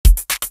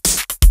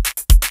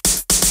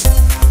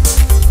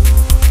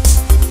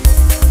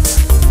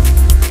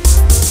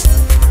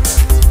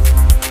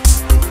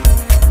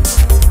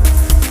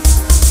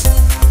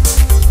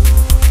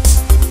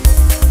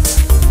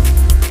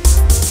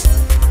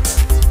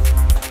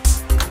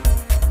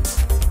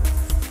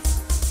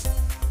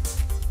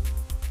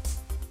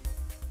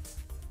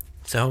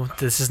So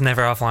this is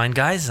Never Offline,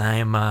 guys. I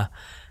am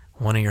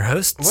one of your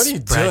hosts. What are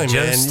you Brad doing,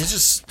 Jost. man? You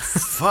just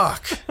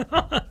fuck.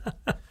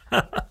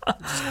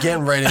 Just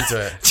getting right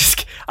into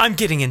it. I'm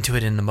getting into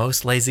it in the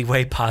most lazy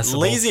way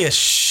possible. Lazy as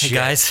shit. Hey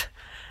guys,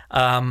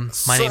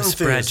 my name's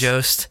Brad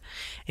Jost,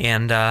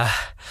 and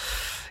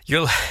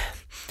you're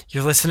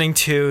listening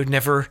to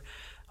Never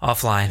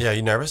Offline. Yeah,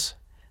 you nervous?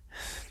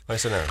 Why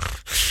so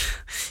nervous?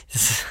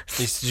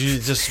 You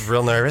just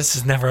real nervous? This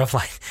is Never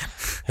Offline.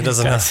 It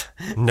doesn't know.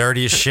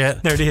 Nerdy as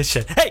shit. Nerdy as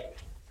shit. Hey,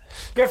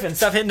 Griffin,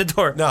 stop hitting the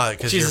door. No,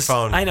 because your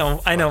phone. I know,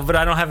 but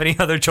I don't have any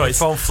other choice.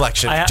 Phone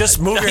flexion. Just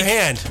move your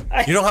hand.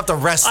 You don't have to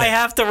rest it. I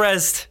have to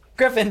rest.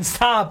 Griffin,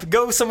 stop.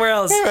 Go somewhere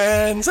else.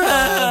 Griffin,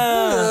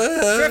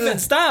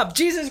 stop.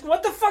 Jesus,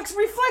 what the fuck's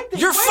reflecting?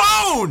 Your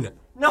phone!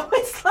 No,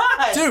 it's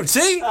not. Dude,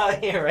 see? Oh,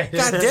 here, right.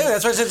 God damn it.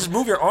 That's why I said just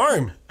move your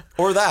arm.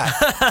 Or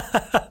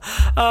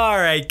that. All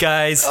right,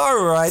 guys.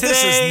 All right. Today,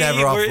 this is Never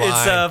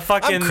Offline. It's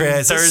fucking I'm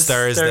Chris. It's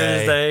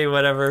Thursday,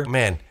 whatever.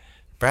 Man,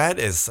 Brad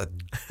is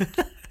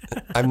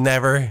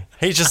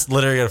he's just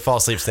literally going to fall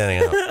asleep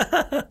standing up.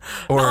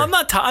 Or no, I'm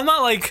not I'm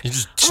not like, I'm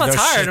not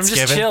tired. I'm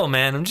just chill,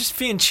 man. I'm just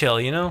being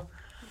chill, you know?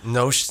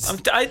 No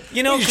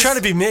you're trying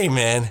to be me,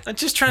 man. I'm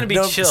just trying to be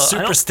chill.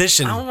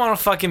 Superstition. I don't want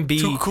to fucking be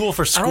too cool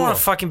for school. I don't want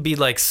to fucking be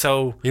like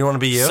so. You want to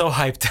be you? So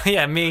hyped.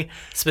 Yeah, me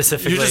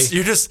specifically.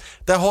 You're just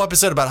that whole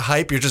episode about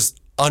hype. You're just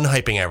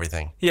unhyping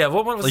everything. Yeah.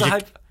 What was the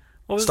hype?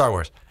 What was Star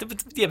Wars?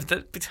 Yeah, but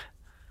that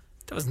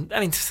wasn't. I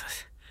mean, it's a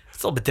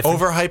little bit different.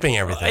 Overhyping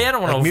everything. I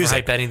don't want to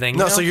overhype anything.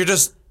 No, you know? so you're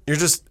just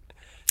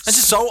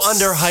so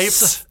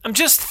underhyped. I'm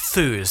just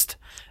enthused.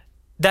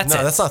 That's it.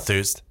 No, that's not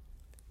enthused.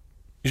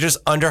 You're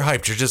just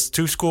underhyped. You're just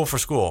too cool for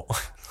school.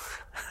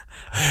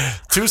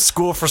 Too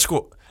cool for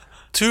school.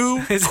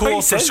 Too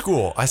cool for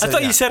school. I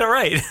thought you said it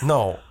right.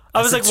 No.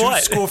 I was like,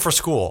 what? School for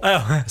school.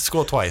 Oh.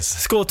 School twice.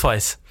 School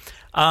twice.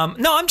 No,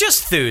 I'm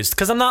just enthused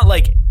because I'm not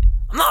like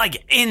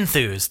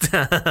enthused.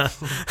 You're not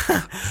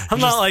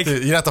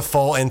the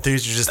full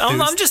enthused. You're just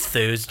enthused. I'm just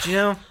enthused, you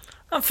know?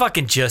 I'm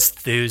fucking just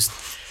enthused.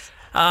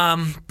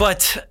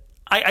 But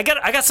I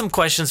got some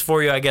questions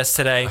for you, I guess,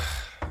 today.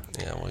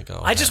 Yeah, we'll go.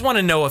 I just want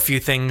to know a few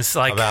things,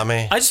 like about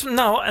me.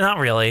 No, not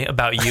really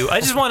about you. I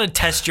just want to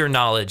test your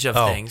knowledge of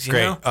things. You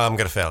great. know? I'm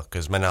gonna fail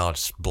because my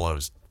knowledge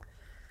blows.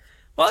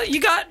 Well, maybe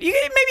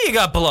you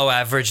got below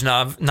average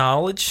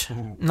knowledge,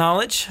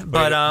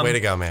 but way to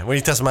go, man. What are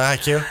you testing my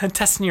IQ? I'm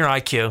testing your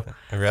IQ.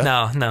 Really?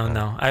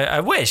 No. I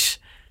wish.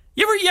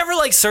 You ever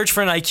like search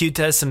for an IQ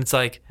test and it's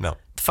like no,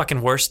 the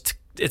fucking worst.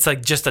 It's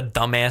like just a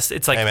dumbass.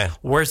 It's like, hey, man,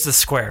 where's the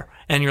square?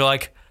 And you're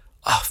like,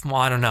 oh, well,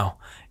 I don't know.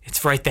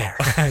 It's right there.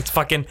 It's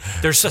fucking.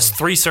 There's just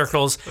 3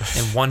 circles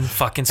and 1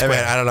 fucking square. Hey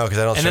man, I don't know because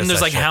I don't. And then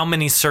there's like how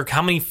many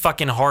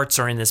fucking hearts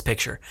are in this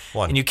picture?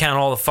 1. And you count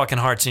all the fucking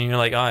hearts, and you're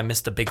like, oh, I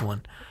missed a big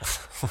one.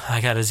 I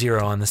got a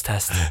 0 on this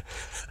test.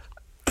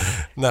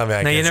 No,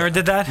 man. No, you never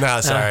did that? No,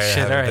 sorry, oh, shit,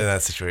 I haven't right. been in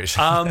that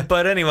situation.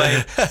 But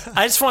anyway,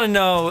 I just want to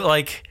know,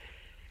 like,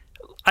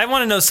 I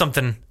want to know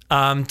something.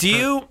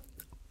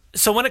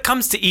 So when it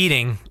comes to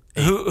eating,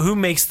 who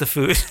makes the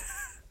food?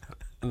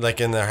 Like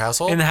in their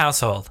household? In the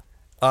household.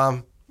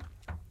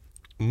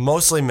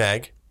 Mostly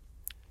Meg.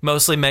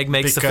 Mostly Meg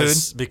makes the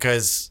food?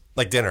 Because,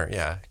 like dinner,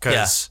 yeah.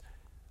 Because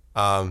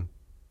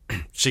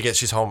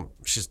she's home.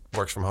 She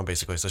works from home,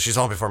 basically. So she's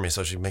home before me,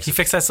 so she makes Can you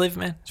fix that sleeve,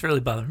 man? It's really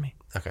bothering me.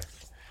 Okay.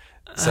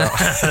 So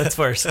that's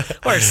worse.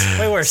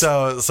 Way worse.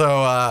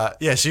 So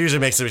yeah, she usually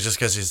makes it just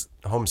because she's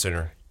home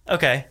sooner.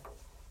 Okay.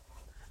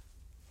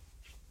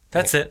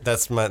 That's it.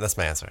 That's my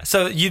answer.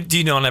 So do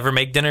you don't ever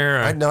make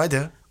dinner? Or? No, I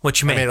do.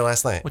 What you make? I made it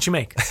last night. What you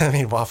make? I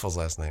made waffles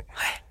last night.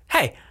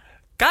 Hey,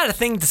 got a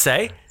thing to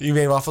say. You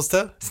made waffles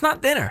too? It's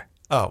not dinner.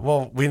 Oh,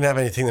 well, we didn't have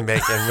anything to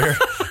make and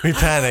we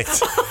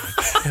panicked.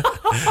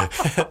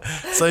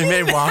 So you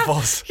made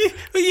waffles.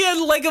 You had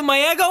like a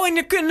Maego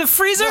in the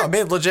freezer? No, I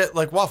made legit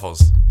like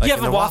waffles. Like you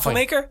have a waffle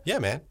maker? Yeah,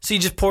 man. So you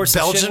just pour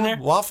some shit in there?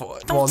 Belgian waffle.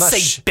 Don't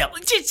say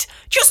Belgian.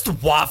 Just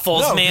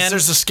waffles, no, man.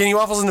 There's the skinny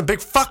waffles and the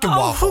big fucking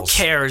waffles.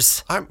 Who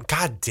cares?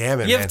 God damn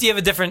it, you man.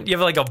 You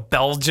have like a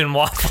Belgian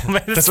waffle,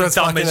 man. That's what it's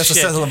fucking. That's what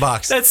it says on the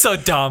box. That's so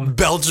dumb.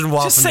 Belgian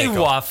waffle. Just say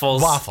maker.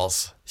 waffles.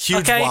 Waffles.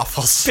 Huge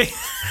waffles.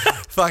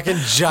 Fucking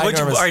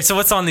ginormous. All right, so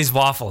what's on these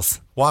waffles?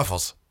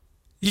 Waffles.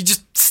 You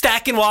just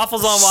stacking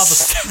waffles on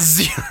waffles.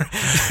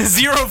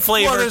 Zero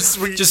flavor. Well,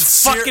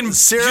 just fucking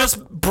syrup.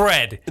 Just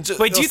bread. Wait,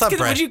 what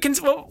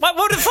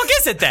the fuck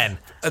is it then?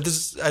 This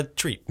is a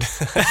treat.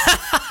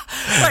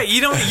 Right,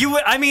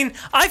 I mean,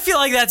 I feel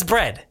like that's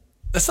bread.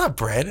 That's not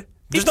bread.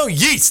 There's no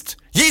yeast.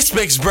 Yeast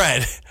makes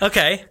bread.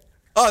 Okay.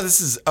 Oh, this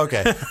is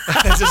okay.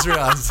 I just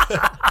realized.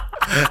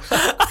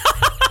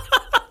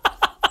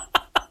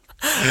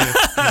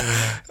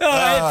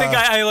 I think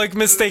I like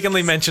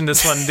mistakenly mentioned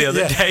this one the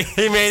other day.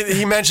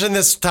 He mentioned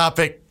this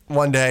topic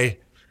one day.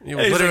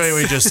 Literally,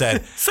 what we just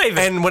said. Save it.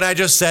 And when I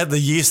just said the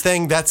yeast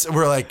thing,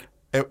 we're like,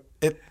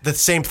 the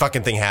same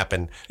fucking thing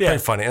happened. Yeah. Very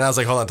funny. And I was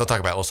like, hold on, don't talk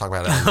about it. Let's talk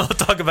about it. We'll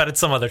talk about it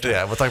some other time.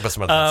 Yeah, we'll talk about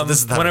some other time. So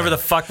this is whenever the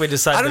fuck we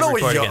decide I don't to know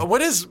record again.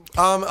 What is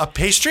a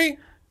pastry?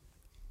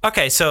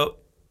 Okay, so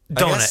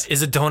donut.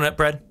 Is it donut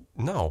bread?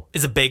 No.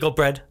 Is it bagel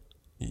bread?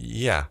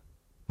 Yeah.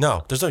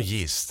 No, there's no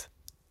yeast.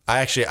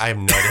 I have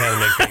no idea how to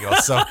make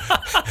bagels, so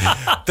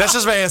that's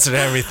just my answer to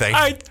everything. All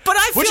right, but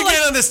I feel What'd you like,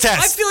 get on this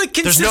test? I feel like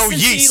There's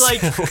consistency, no yeast.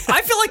 like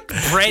I feel like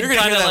bread You're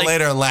gonna kind hear of that like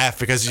later and laugh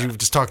because you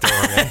just talked over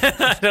me.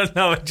 I don't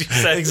know what you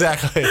said.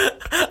 Exactly.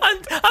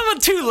 I'm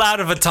too loud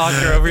of a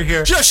talker over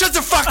here. Just shut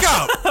the fuck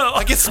up.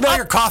 I can smell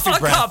your coffee Fuck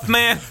breath. up,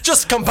 man.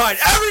 Just combine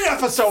every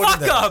episode. Fuck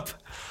into this. up.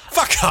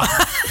 Fuck up.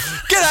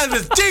 Get out of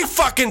this deep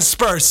fucking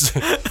spurs.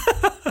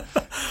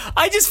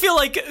 I just feel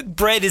like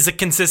bread is a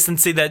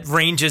consistency that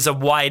ranges a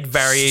wide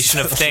variation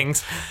of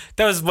things.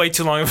 That was way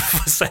too long of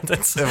a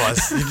sentence. It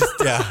was.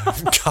 Yeah.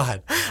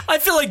 God. I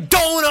feel like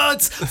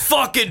donuts,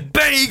 fucking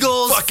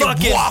bagels,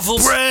 Fucking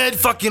waffles. bread,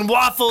 fucking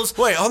waffles.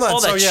 Wait, hold on.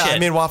 All So that yeah, shit. I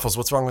made waffles.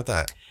 What's wrong with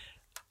that?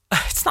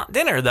 It's not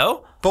dinner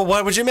though. But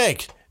what would you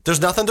make? There's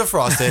nothing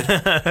defrosted.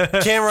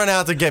 Can't run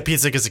out to get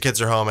pizza because the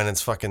kids are home and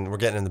it's fucking. We're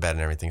getting in the bed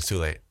and everything's too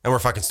late and we're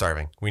fucking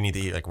starving. We need to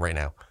eat like right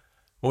now.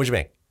 What would you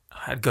make?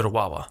 I'd go to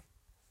Wawa.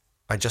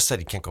 I just said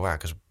you can't go out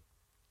because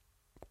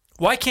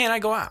Why can't I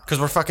go out?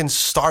 we're fucking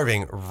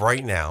starving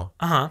right now.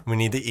 Uh-huh. We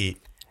need to eat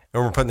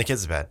and we're putting the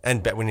kids to bed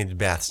and we need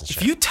baths and shit.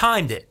 If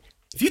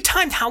you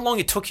timed how long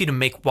it took you to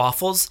make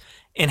waffles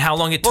and how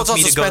long it Well, took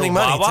it's me also to go to spending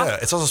money Wawa. too.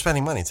 It's also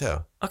spending money too.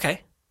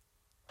 Okay.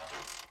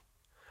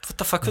 What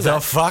the fuck was The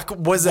that? fuck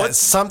was that?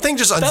 Something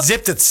just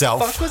unzipped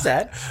itself. Fuck was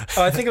that?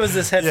 Oh, I think it was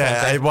this headphone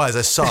Yeah, thing. it was.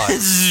 I saw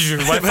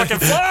it. My fucking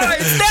fly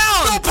is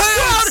down! No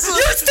pants! Down!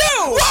 Yours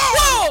too!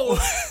 Whoa!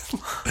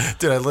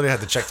 Dude, I literally had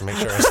to check to make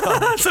sure I saw it.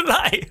 That's a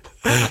lie.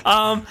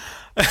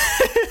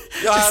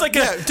 It's like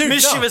a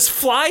mischievous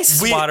fly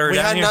swatter we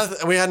down had here.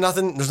 nothing. We had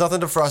nothing. There's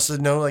nothing defrosted.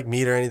 No like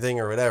meat or anything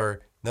or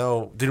whatever.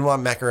 No, didn't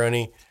want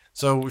macaroni.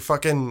 So we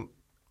fucking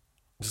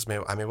just made.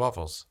 I made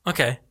waffles.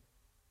 Okay.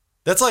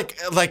 That's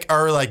like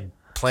our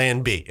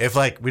plan B. If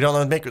like we don't know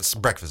what to make it's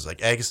breakfast,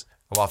 like eggs,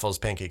 waffles,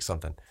 pancakes,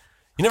 something.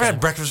 You never had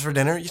breakfast for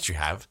dinner? Yes, you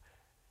have.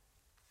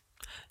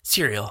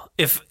 Cereal.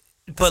 That's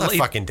not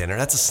fucking dinner.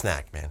 That's a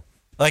snack, man.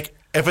 Like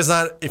if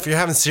you're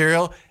having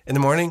cereal in the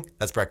morning,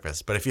 that's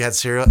breakfast. But if you had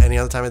cereal any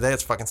other time of day,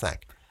 it's a fucking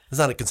snack. It's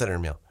not considered a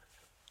meal.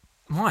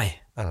 Why?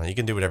 I don't know. You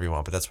can do whatever you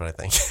want, but that's what I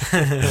think.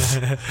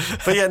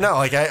 But yeah, no,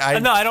 like I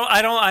No,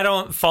 I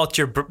don't fault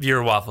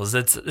your waffles.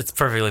 It's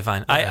perfectly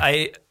fine.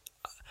 Okay.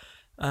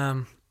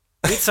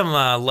 I need some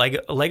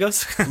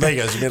Legos.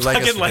 Legos. You mean Legos?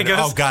 Fucking Legos.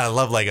 Oh god, I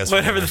love Legos.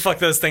 Whatever the fuck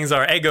those things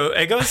are.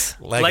 Egos?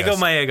 Legos. Lego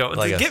my ego.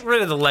 Legos. Get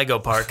rid of the Lego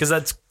part because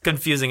that's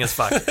confusing as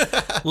fuck.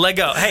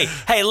 Lego.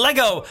 Hey,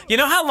 Lego. You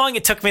know how long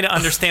it took me to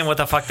understand what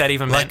the fuck that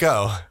even meant? Let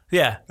go.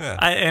 Yeah.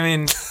 I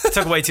mean, it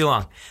took way too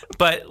long.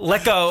 But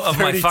let go of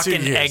my 32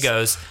 fucking years.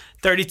 Egos.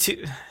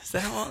 32. Is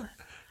that how long?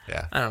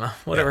 Yeah. I don't know.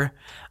 Whatever.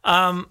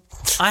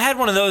 I had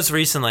one of those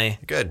recently.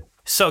 Good.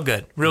 So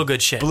good. Real good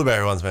shit.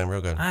 Blueberry ones, man,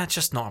 real good. It's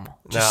just normal.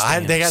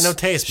 No, they got no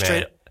taste,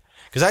 man.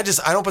 Because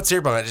I don't put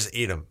syrup on it, I just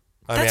eat them.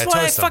 That's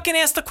why I fucking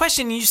asked the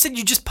question. You said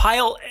you just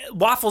pile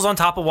waffles on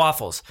top of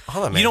waffles.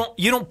 Hold on, man.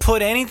 You don't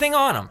put anything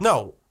on them.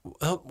 No,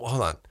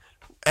 hold on.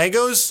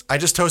 Eggos, I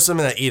just toast them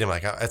and I eat them.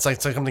 Like it's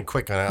like something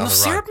quick on the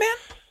syrup, run. man.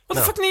 What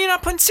the fuck? Are you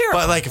not putting syrup?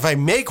 But like if I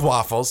make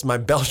waffles, my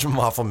Belgian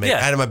waffle maker,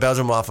 Yeah. out of my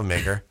Belgian waffle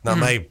maker, not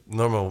my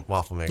normal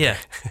waffle maker. Yeah.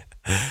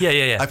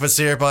 Yeah. I put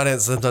syrup on it.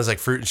 Sometimes like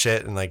fruit and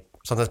shit, and like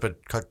sometimes put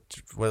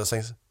what are those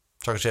things?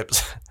 Chocolate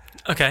chips.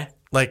 Okay.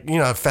 Like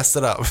I fessed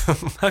it up.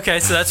 Okay.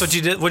 So that's what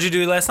you did. What'd you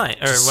do last night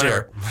or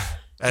whatever? Syrup.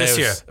 And Just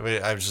it was- syrup. I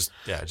mean, I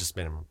just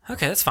made them.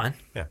 Okay, that's fine.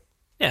 Yeah.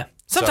 Yeah.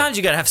 Sometimes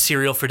you gotta have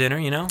cereal for dinner.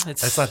 You know,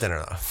 It's not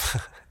dinner though.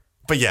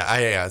 But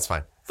yeah, it's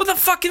fine. But the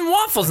fucking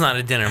waffle's not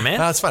a dinner, man.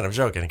 No, it's fine. I'm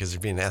joking because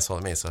you're being an asshole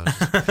at me. So,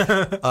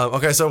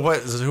 okay. So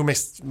who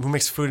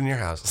makes food in your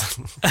house?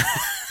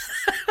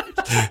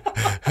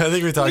 I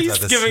think we talked about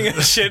Least this. giving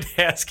a shit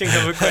asking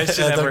of a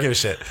question I ever. don't give a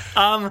shit.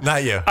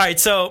 Not you. All right,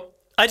 so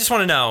I just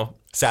want to know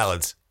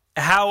Salads.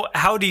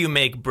 how do you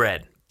make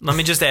bread? Let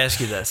me just ask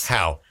you this.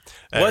 How? All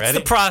right, What's ready?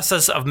 the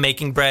process of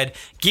making bread?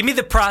 Give me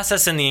the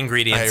process and the All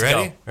ingredients. right,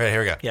 ready? Go. All right, here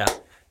we go. Yeah.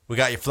 We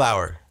got your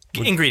flour.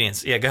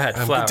 Ingredients. Yeah, go ahead.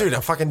 Flour. Dude,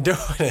 I'm fucking doing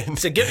it.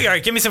 So all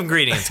right, give me some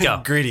ingredients. Go.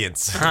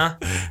 Ingredients.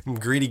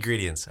 Greedy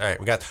ingredients. All right,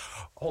 we got.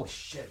 Holy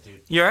shit,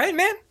 dude. You all right,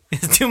 man?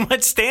 Is too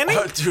much standing?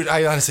 Oh, dude,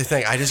 I honestly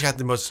think I just got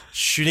the most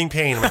shooting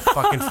pain in my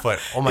fucking foot.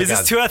 Oh my Is god.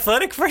 this too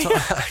athletic for you?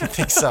 I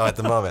think so at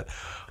the moment.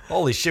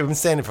 Holy shit, we've been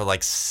standing for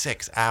like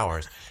 6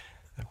 hours.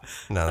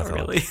 No, that's not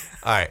really.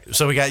 All right,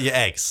 so we got your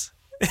eggs.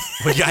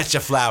 We got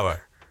your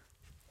flour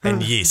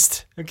and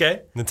yeast.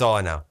 Okay. That's all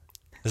I know.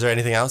 Is there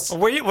anything else?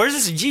 Where's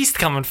this yeast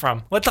coming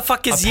from? What the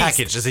fuck is A yeast?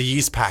 package. There's a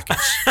yeast package.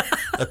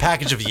 A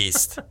package of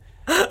yeast.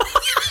 Oh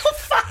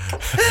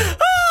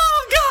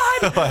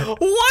God!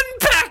 One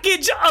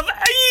package of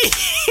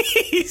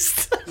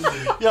yeast.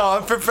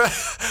 Yo,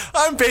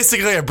 I'm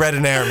basically a bread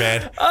and air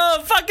man.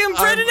 Oh, fucking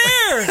bread and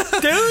air,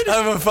 dude.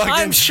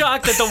 I'm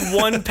shocked at the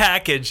one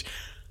package.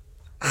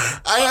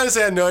 I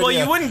honestly had no idea. Well,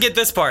 you wouldn't get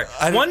this part.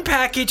 One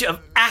package of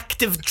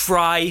active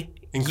dry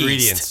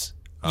Ingredients.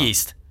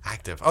 Yeast.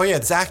 Active. Oh yeah,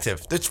 it's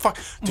active. It's dude,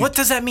 What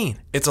does that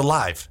mean? It's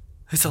alive.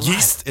 It's alive.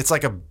 Yeast. It's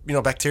like a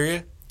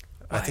bacteria.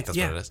 I think that's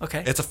Yeah, what it is.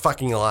 okay. It's a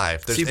fucking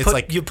alive. So you It's put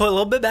like you put a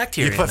little bit of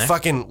bacteria you put in there.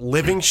 fucking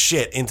living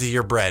shit into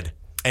your bread,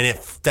 and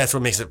that's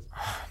what makes it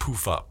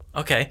poof up.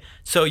 Okay,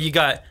 so you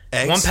got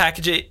Eggs? one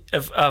package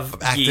of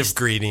active yeast.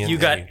 ingredient You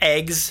got egg.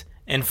 eggs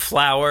and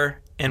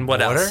flour and what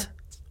Water? else?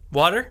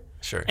 Water.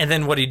 Sure. And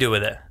then what do you do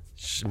with it?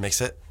 Just mix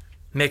it.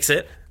 Mix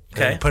it. And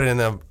Okay. put it in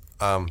the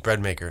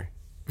bread maker.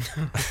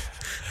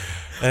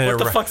 What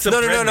the fuck's a no,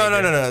 bread no.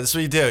 maker? This is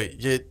what you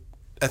do.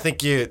 I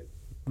think you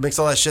mix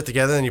all that shit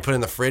together, and you put it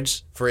in the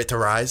fridge for it to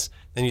rise.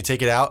 Then you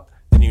take it out,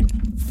 and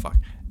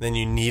then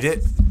you knead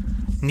it.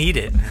 Knead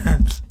it.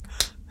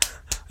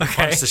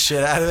 Okay. Punch the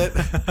shit out of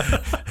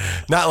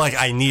it. Not like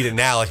I need it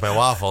now, like my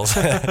waffles.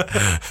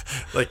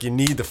 Like you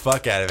knead the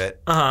fuck out of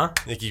it.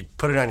 Like you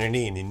put it on your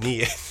knee and you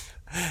knead it.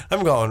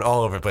 I'm going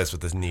all over the place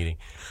with this kneading.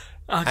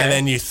 Okay. And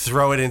then you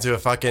throw it into a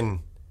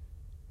fucking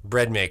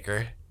bread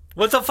maker.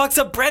 What the fuck's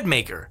a bread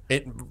maker? I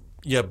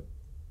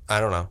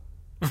don't know.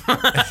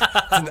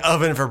 It's an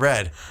oven for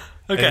bread.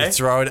 Okay. And you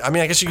throw it. I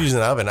mean, I guess you could use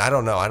an oven. I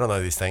don't know. I don't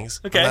know these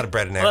things. Okay. I'm not a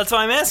bread and Well, that's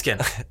why I'm asking.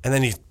 And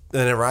then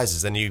it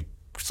rises. Then you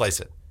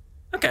slice it.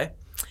 Okay.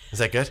 Is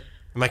that good?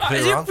 Am I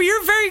completely wrong?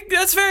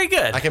 That's very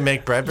good. I can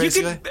make bread You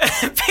basically.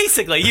 could,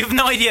 basically, you have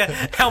no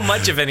idea how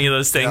much of any of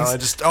those No,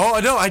 things.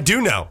 I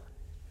do know.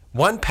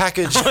 One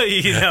package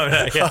You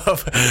know, yeah.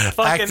 of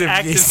Fucking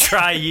active yeast.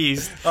 dry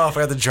yeast. Oh, I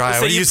forgot the dry.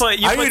 So I'm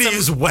you put going to some-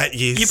 use wet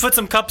yeast. You put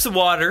some cups of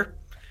water.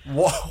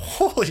 Whoa,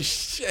 holy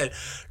shit!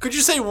 Could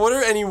you say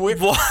water? Any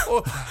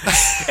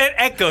It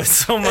echoes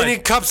so much. any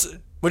cups?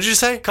 What did you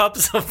say?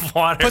 Cups of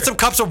water. Put some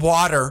cups of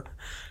water.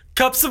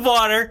 cups of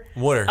water.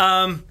 Water.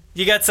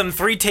 You got some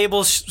 3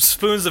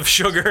 tablespoons of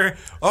sugar.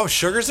 Oh,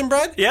 sugar's in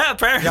bread? Yeah,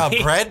 apparently.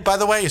 Yeah, bread, by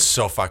the way, is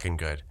so fucking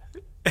good.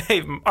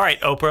 Hey, all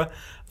right, Oprah.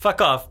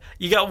 Fuck off.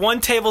 You got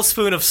 1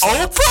 tablespoon of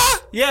salt.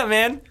 Oprah? Yeah,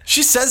 man.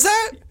 She says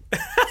that?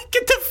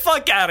 Get the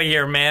fuck out of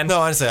here, man.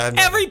 No, honestly, I've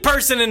never, Every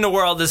person in the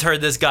world has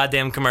heard this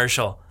goddamn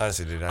commercial.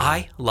 honestly, dude.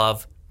 I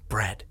love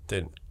bread.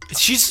 did.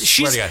 She's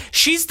to God.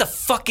 she's the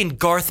fucking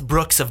Garth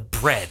Brooks of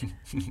bread.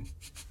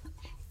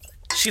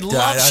 She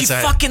that's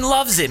right. fucking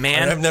loves it,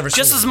 man. I've never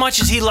just seen as it.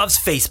 much as he loves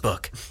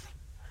Facebook.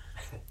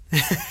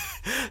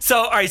 So,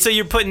 all right, so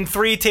you're putting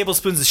 3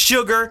 tablespoons of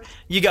sugar.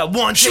 You got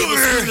 1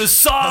 tablespoon of I was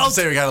salt.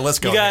 say we got a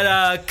list You going.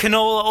 got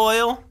canola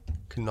oil,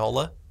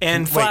 canola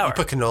and Wait, flour. you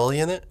put cannoli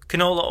in it?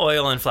 canola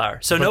oil and flour.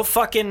 So no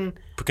fucking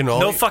cannoli?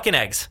 no fucking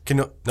eggs.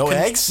 No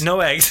eggs? No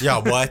eggs. Yeah,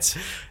 what?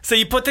 So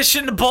you put this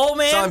shit in a bowl,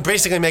 man. So I'm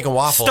basically making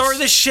waffles. Stir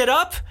this shit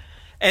up,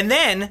 and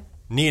then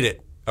Knead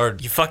it. Or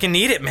you fucking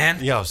knead it,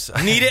 man. yo,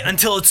 Knead it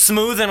until it's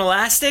smooth and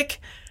elastic.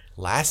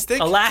 elastic?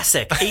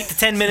 Elastic. 8 to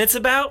 10 minutes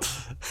about.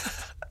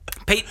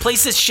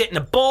 Place this shit in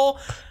a bowl.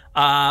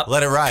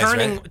 Let it rise,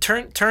 Turning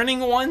right? turning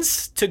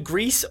once to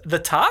grease the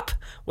top,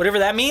 whatever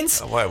that means.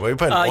 What are you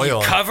putting oil You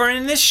in?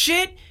 covering this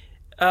shit.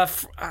 I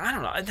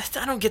don't know.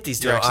 I don't get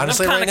these Yo, directions.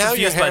 honestly, I'm right kind of now,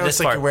 your confused hair by looks this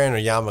like part. you're wearing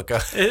a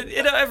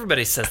yarmulke.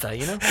 Everybody says that,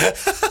 you know.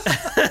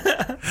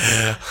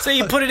 So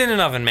you put it in an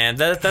oven, man.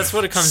 That's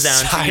what it comes down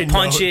to. You Side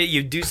punch note. it.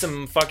 You do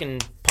some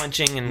fucking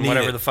punching and Knead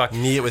whatever it. the fuck.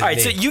 Knead it with All right,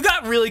 me. so you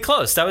got really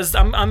close.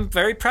 I'm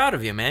very proud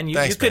of you, man. You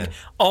Thanks, could man.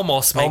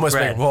 almost make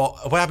bread. Well,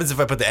 what happens if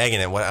I put the egg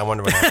in it? I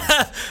wonder what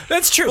happens.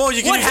 That's true. Well,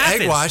 you can what use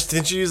happens? egg wash.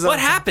 Didn't you use that? What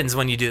happens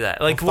when you do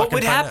that? Like, We'll what fucking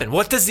would find happen? out.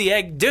 What does the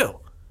egg do?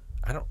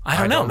 I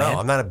don't know, man.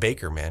 I'm not a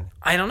baker, man.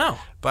 I don't know.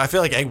 But I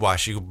feel like egg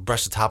wash, you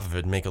brush the top of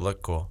it and make it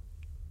look cool.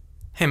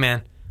 Hey,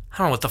 man. I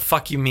don't know what the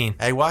fuck you mean.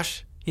 Egg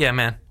wash? Yeah,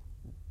 man.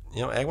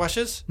 You know what egg wash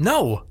is?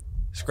 No.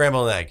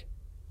 Scramble an egg.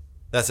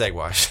 That's egg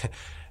wash.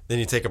 Then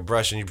you take a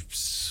brush and you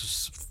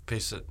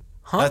paste it.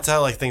 Huh? That's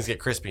how like things get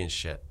crispy and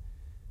shit.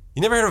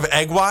 You never heard of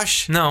egg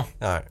wash? No. All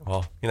right.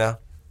 Well, you know,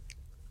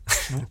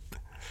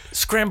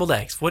 Scrambled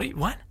eggs. What?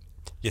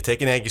 you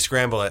take an egg, you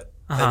scramble it,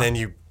 Uh-huh. and then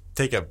you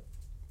take a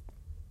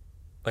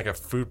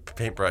food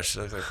paintbrush.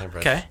 It looks like a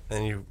paintbrush. Okay.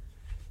 And you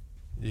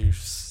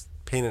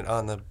paint it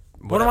on the.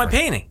 What am I whatever.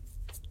 painting?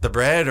 The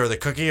bread or the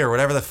cookie or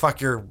whatever the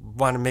fuck you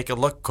want to make it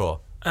look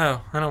cool.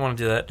 Oh, I don't want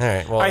to do that. All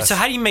right. Well, All right. So that's-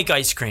 how do you make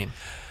ice cream?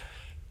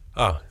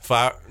 Oh,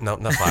 flour? No,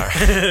 not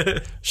flour.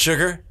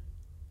 Sugar,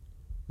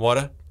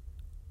 water,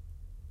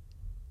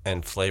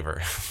 and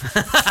flavor.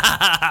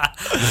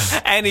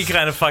 Any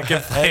kind of fucking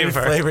Any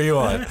flavor. flavor you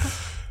want.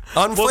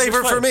 Well, which Unflavored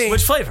for flavor? me.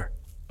 Which flavor?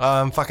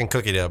 Fucking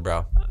cookie dough,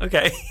 bro.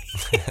 Okay.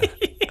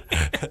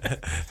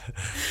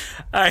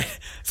 All right.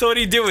 So what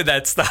do you do with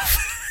that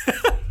stuff?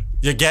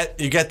 You get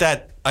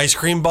that ice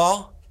cream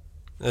ball.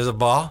 There's a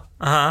ball.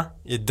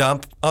 You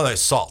dump. Oh,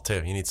 there's salt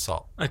too. You need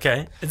salt.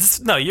 Okay.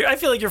 I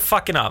feel like you're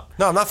fucking up.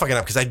 No, I'm not fucking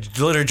up because I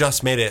literally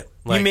just made it.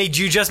 Like,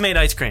 You just made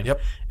ice cream.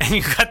 Yep. And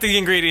you got the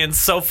ingredients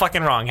so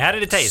fucking wrong. How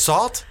did it taste?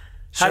 salt.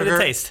 How Sugar, did it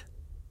taste?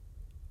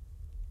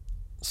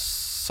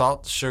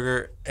 Salt,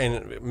 sugar,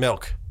 and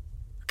milk,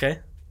 Okay.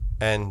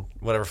 and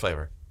whatever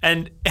flavor.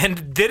 And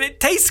did it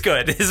taste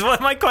good? Is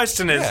what my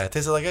question is. Yeah, it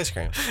tasted like ice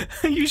cream.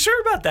 Are you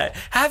sure about that?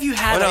 Have you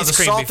had Oh, no, ice the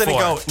cream salt before?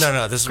 didn't go.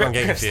 No, this is where I'm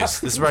getting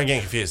confused. This is where I'm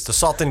getting confused. The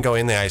salt didn't go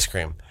in the ice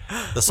cream.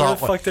 The salt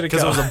fuck did it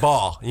because go? it was a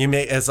ball.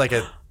 It's like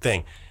a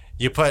thing.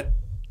 You put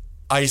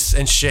ice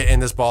and shit in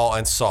this ball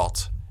and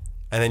salt.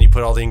 and then you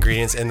put all the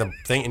ingredients in the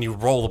thing, and you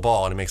roll the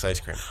ball, and it makes ice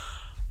cream.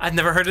 I've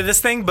never heard of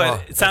this thing, but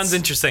Oh, it sounds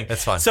interesting.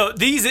 that's fun. So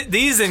these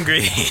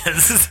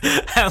ingredients,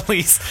 at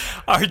least,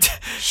 are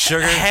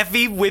Sugar.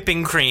 heavy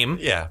whipping cream.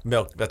 Yeah,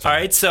 milk. That's All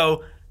fine. right,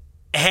 so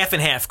half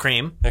and half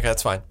cream, Okay,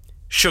 that's fine.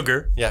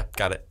 sugar, Yeah,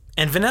 got it.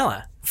 and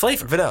vanilla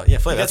flavor. Vanilla. Yeah,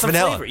 flavor. You got That's some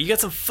vanilla. flavor. You got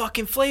some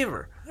fucking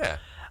flavor. Yeah.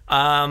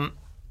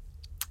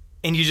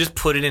 And you just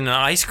put it in an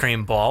ice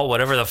cream ball,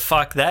 whatever the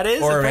fuck that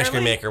is. Or an ice apparently.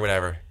 cream maker,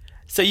 whatever.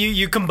 So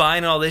you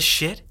combine all this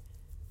shit,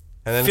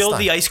 And then fill it's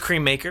the done. ice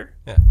cream maker,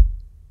 Yeah.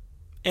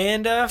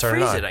 and it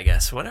freeze on. it, I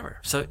guess, whatever.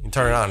 So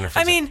Turn it on. And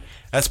freeze I mean, it.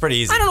 That's pretty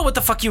easy. I don't know what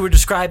the fuck you were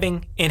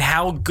describing and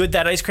how good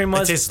that ice cream It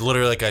was. tastes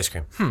literally like ice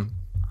cream.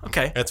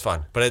 Okay. It's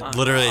fun, but it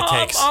literally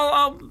takes.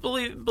 I'll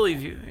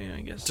believe you, yeah,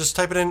 I guess. Just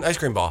type it in ice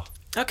cream ball,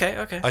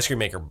 Okay. ice cream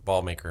maker,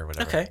 ball maker, or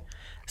whatever. Okay.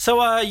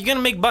 So you're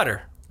gonna make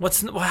butter.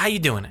 How you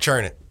doing it?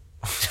 Churn it.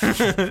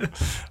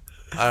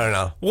 I don't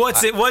know. What's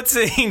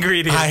the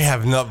ingredient? I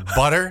have no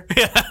butter.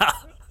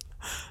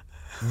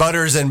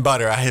 Butters and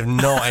butter. I have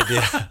no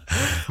idea.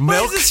 Where's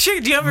Milk. this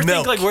shit? Do you ever think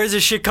Milk. like where's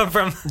this shit come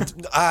from?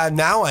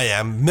 Now I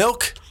am.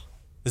 Milk.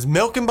 Is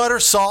milk and butter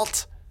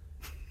salt?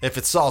 If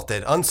it's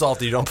salted,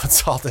 unsalted, you don't put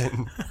salt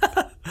in.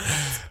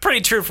 Pretty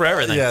true for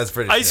everything. Yeah, it's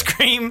pretty Ice true.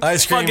 cream.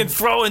 Ice cream. Fucking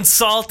throwing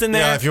salt in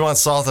there. Yeah, if you want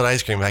salted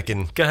ice cream, I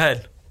can. Go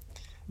ahead.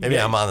 Maybe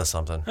Yeah. I'm onto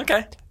something.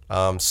 Okay.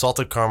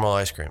 Salted caramel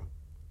ice cream.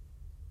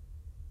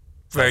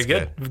 Very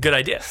Sounds good. Good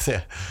idea.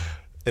 Yeah,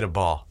 in a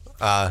ball.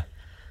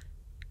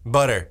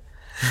 Butter.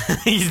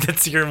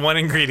 That's your one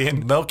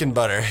ingredient. Milk and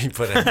butter you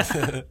put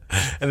in.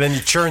 And then you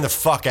churn the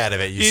fuck out of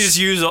it. You just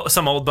use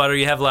some old butter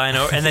you have lying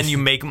over, and then you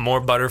make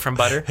more butter from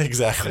butter.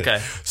 Exactly. Okay.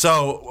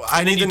 So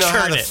I need you to know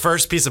how churn the it.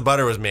 first piece of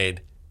butter was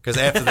made. Because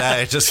after that,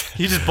 it just...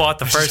 You just bought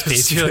the first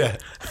piece. You're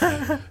like,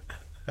 Yeah.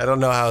 I don't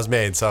know how it was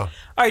made, so... all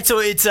right, so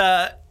it's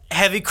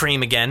heavy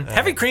cream again.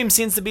 Heavy cream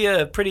seems to be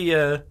a pretty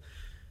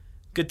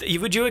good.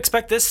 Would you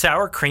expect this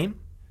sour cream?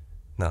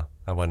 No,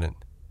 I wouldn't.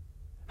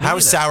 How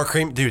is neither. sour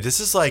cream? Dude, this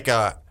is like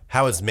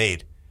how it's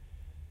made.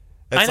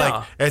 I It's know.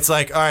 like, it's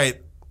like, all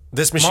right,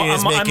 this machine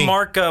is I'm making...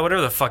 Mark,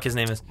 whatever the fuck his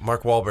name is.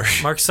 Mark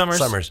Wahlberg. Mark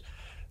Summers?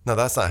 No,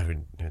 that's not who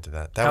did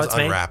that. That How was it's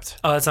made? Unwrapped.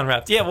 Oh, it's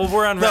unwrapped. Yeah, well,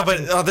 we're No,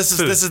 unwrapping. but this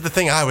is the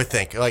thing I would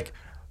think. Like,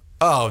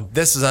 oh,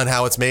 this is on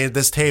how it's made.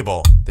 This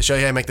table. They show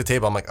you how to make the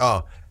table. I'm like,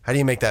 oh, how do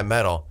you make that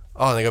metal?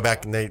 Oh, and they go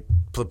back and they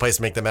put a place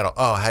to make the metal.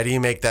 Oh, how do you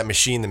make that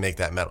machine to make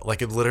that metal?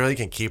 Like, it literally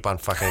can keep on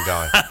fucking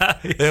going.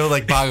 It will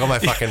like boggle my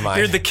fucking mind.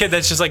 You're the kid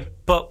that's just like,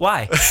 but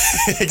why?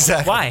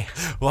 Exactly. Why?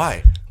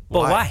 Why?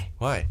 Well, why?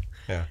 Why?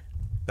 Yeah.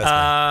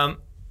 That's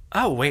me.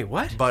 Oh wait,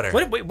 what? Butter.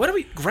 What are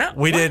we ground?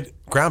 We what? did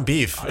ground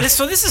beef.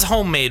 So this is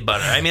homemade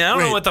butter. I mean, I don't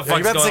know what the are you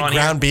fuck's about to going say on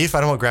ground here. beef? I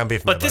don't want ground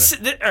beef. In But my this,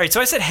 butter. all right. So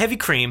I said heavy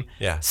cream,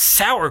 Yeah.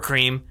 sour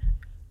cream,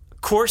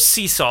 coarse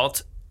sea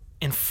salt,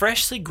 and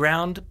freshly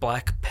ground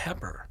black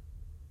pepper.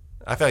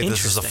 I feel like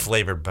this is a Interesting.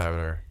 flavored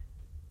butter.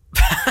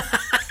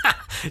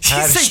 Did you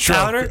Had a say stroke.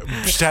 powder?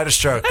 Just had a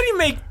stroke. How do you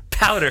make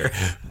powder?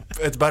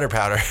 It's butter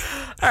powder.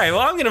 All right,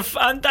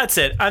 well, that's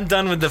it. I'm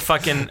done with the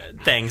fucking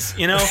things.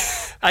 You know,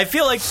 I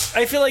feel like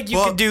you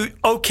Well, could do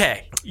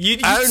okay. You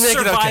I would make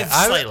it okay. survive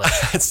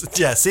slightly.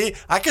 Yeah, see,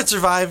 I could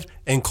survive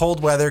in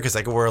cold weather because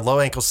I could wear low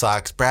ankle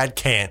socks. Brad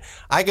can't.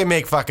 I can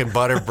make fucking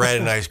butter,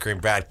 bread, and ice cream.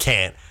 Brad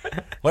can't.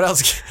 What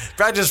else?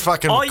 Brad just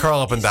fucking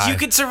curl up and die. You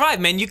could survive,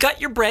 man. You got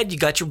your bread, you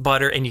got your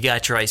butter, and you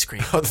got your ice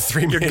cream. Oh, the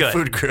three main good.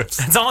 food groups.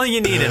 That's all you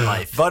need in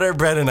life. Butter,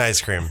 bread, and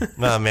ice cream.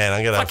 Oh, man,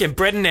 I'm going to Fucking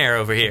bread and air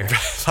over here.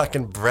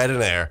 fucking bread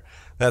and air.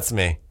 That's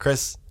me.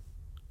 Chris,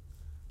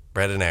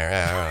 bread and air.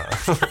 Yeah,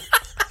 I don't know.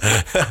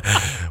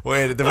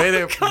 Wait, the way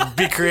to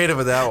be creative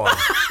with that one.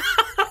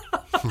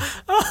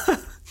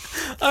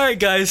 All right,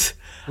 guys.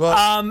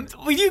 Well,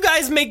 Will you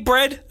guys make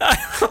bread? I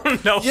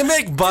don't know. you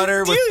make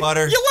butter with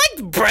butter. You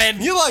like bread.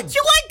 You like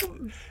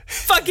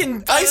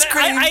fucking Ice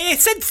cream. I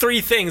said 3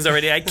 things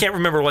already. I can't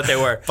remember what they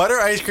were. butter,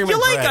 ice cream, You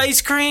and like bread.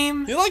 ice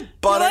cream. You like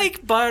butter. You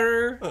like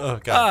butter. Oh,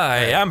 God. All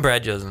right, I'm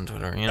Brad Jones on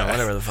Twitter. You know,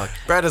 whatever the fuck.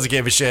 Brad doesn't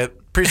give a shit.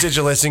 Appreciate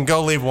you listening.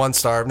 Go leave 1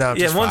 star. No, Yeah,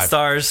 just 1 5.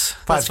 stars.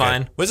 That's Five's good.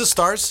 fine. Was it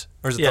stars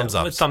or is it Yeah, thumbs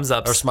up? with thumbs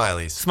ups. Or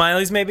smileys.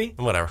 Smileys, maybe.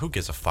 Whatever. Who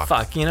gives a fuck?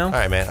 Fuck, you know. All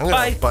right, man. I'm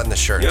Bye. gonna button the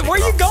shirt. Yeah, and where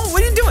take are it you off. going?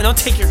 What are you doing? Don't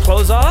take your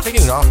clothes off.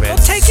 Taking it off, man.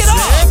 Don't take it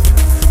off.